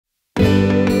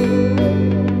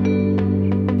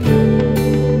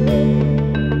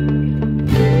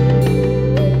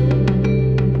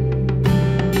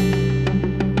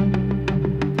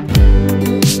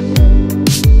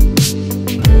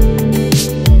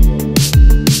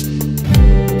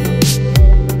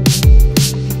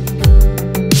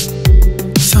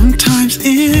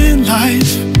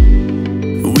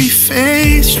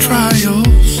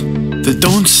trials that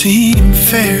don't seem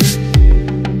fair,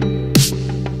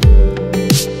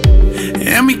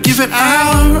 and we give it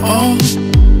our all,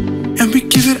 and we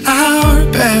give it our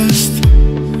best,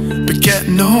 but get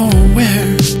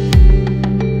nowhere.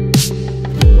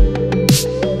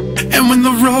 And when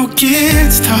the road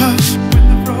gets tough,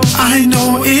 I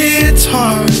know it's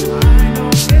hard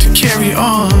to carry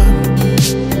on,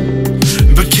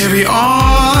 but carry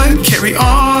on,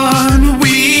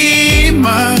 we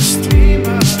must.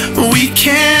 We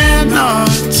cannot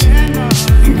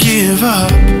give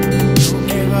up.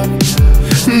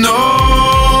 No,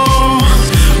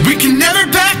 we can never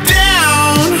back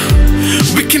down.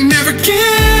 We can never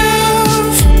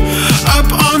give up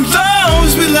on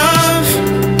those we love,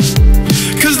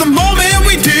 'cause the moment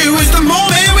we do is the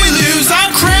moment we lose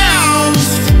our crowns.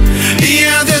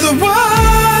 Yeah, they're the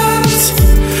ones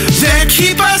that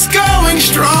keep us going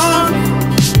strong.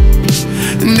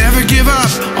 Never give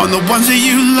up on the ones that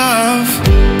you love.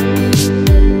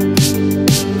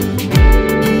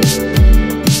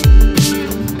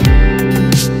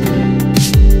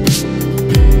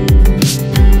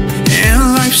 And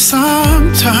life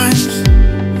sometimes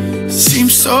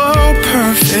seems so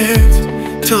perfect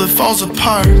till it falls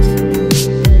apart.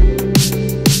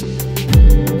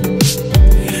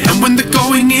 And when the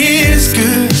going is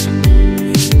good,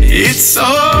 it's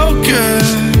so good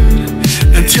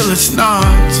until it's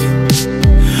not.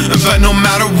 But no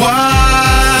matter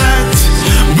what,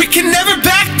 we can never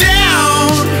back down.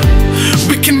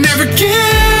 We can never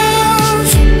give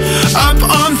up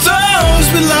on those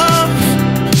we love,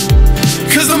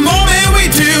 'cause the moment we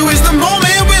do is the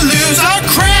moment we lose our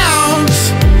crowns.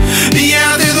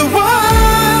 Yeah, they're the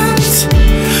ones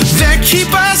that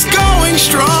keep us going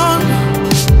strong.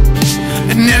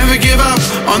 And never give up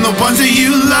on the ones that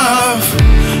you love.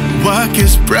 What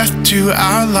gives breath to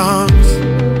our lungs,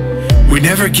 we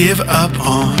never give up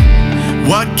on.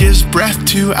 What gives breath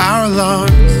to our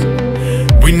lungs,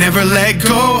 we never let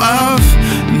go of.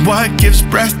 What gives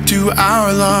breath to our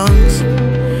lungs,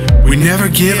 we never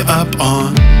give up on.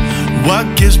 What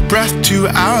gives breath to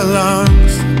our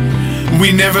lungs, we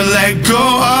never let go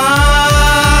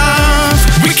of.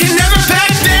 We can never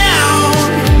back down.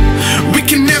 We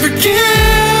can never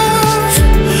give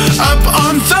up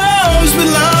on those we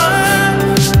love,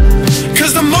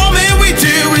 'cause the moment we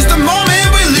do is the moment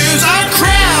we lose our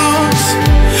crowns.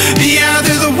 Yeah,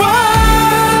 they're the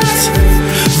ones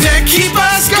that keep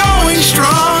us going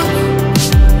strong.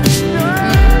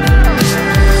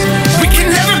 We can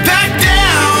never back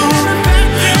down.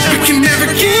 We can never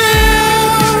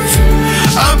give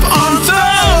up on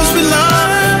those we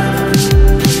love,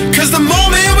 'cause the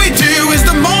moment we do is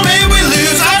the moment we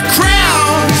lose our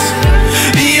crowns.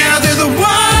 Yeah, they're the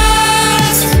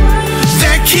ones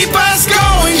that keep us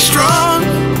going strong.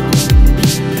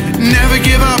 Never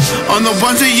give up on the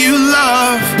ones that you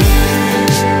love.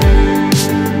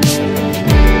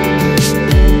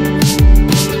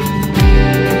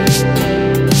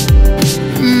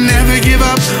 Never give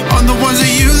up on the ones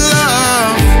that you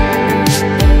love.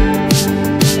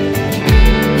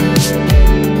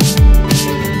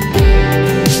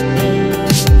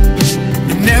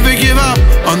 Never give up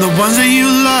on the ones that you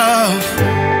love.